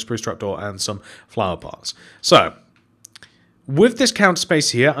 tripwire hook, spruce trapdoor, and some flower pots. So with this counter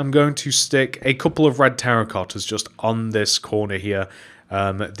space here, I'm going to stick a couple of red terracottas just on this corner here,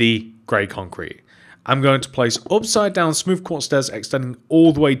 the grey concrete. I'm going to place upside down smooth quartz stairs extending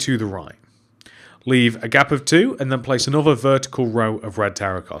all the way to the right. Leave a gap of 2 and then place another vertical row of red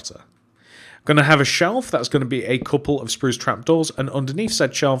terracotta. I'm going to have a shelf that's going to be a couple of spruce trapdoors, and underneath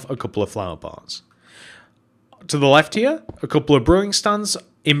said shelf a couple of flower pots. To the left here, a couple of brewing stands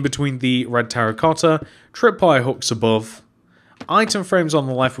in between the red terracotta, tripwire hooks above, item frames on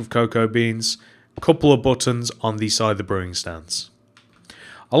the left with cocoa beans, couple of buttons on the side of the brewing stands.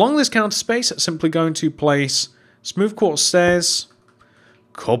 Along this counter space, simply going to place smooth quartz stairs,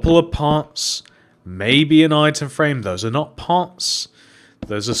 couple of pots, maybe an item frame. Those are not pots.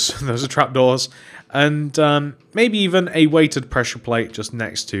 Those are trapdoors. And maybe even a weighted pressure plate just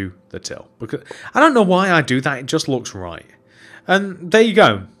next to the till. Because I don't know why I do that. It just looks right. And there you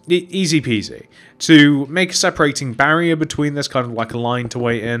go. Easy peasy. To make a separating barrier between this, kind of like a line to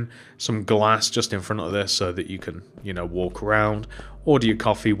wait in. Some glass just in front of this so that you can, you know, walk around. Order your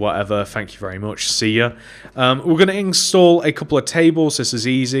coffee, whatever. Thank you very much. See ya. We're going to install a couple of tables. This is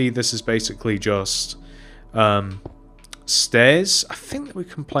easy. This is basically just stairs. I think that we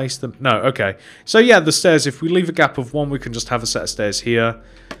can place them. No, okay. So yeah, the stairs. If we leave a gap of 1, we can just have a set of stairs here.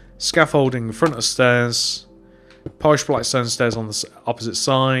 Scaffolding in front of stairs. Polished black stone stairs on the opposite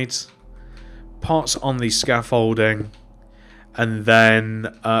side. Pots on the scaffolding. And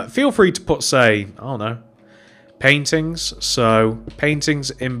then feel free to put, say, I don't know, paintings. So paintings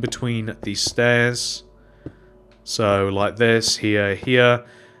in between the stairs. So like this, here, here.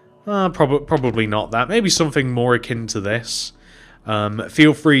 Probably not that. Maybe something more akin to this.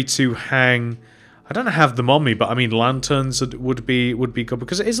 Feel free to hang. I don't have them on me, but I mean lanterns would be good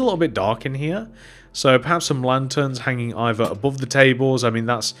because it is a little bit dark in here. So perhaps some lanterns hanging either above the tables. I mean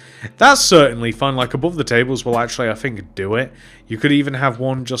that's certainly fun. Like above the tables will actually, I think, do it. You could even have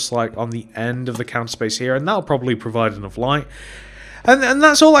one just like on the end of the counter space here, and that'll probably provide enough light. And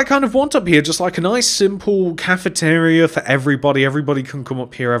that's all I kind of want up here, just like a nice simple cafeteria for everybody. Everybody can come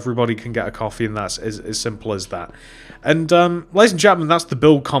up here, everybody can get a coffee, and that's as simple as that. And ladies and gentlemen, that's the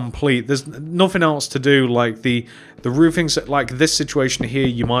build complete. There's nothing else to do. Like the roofing's like this situation here,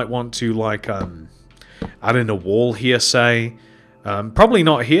 you might want to like add in a wall here, say. Probably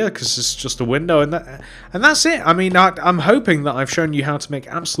not here because it's just a window, and that's it. I mean, I'm hoping that I've shown you how to make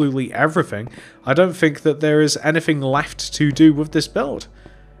absolutely everything. I don't think that there is anything left to do with this build.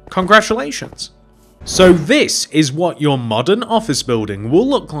 Congratulations. So this is what your modern office building will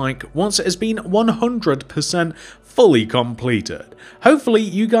look like once it has been 100% fully completed. Hopefully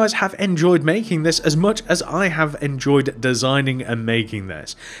you guys have enjoyed making this as much as I have enjoyed designing and making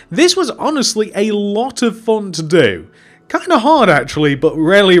this. This was honestly a lot of fun to do. Kind of hard actually, but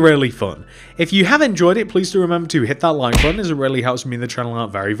really, really fun. If you have enjoyed it, please do remember to hit that like button as it really helps me and the channel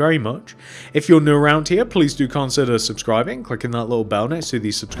out very, very much. If you're new around here, please do consider subscribing, clicking that little bell next to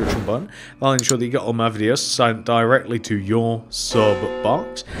the subscription button. That'll ensure that you get all my videos sent directly to your sub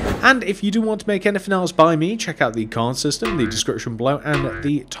box. And if you do want to make anything else by me, check out the card system, the description below, and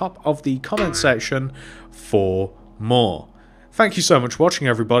the top of the comment section for more. Thank you so much for watching,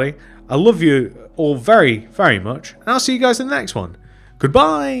 everybody. I love you all very, very much, and I'll see you guys in the next one.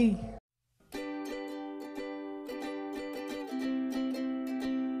 Goodbye!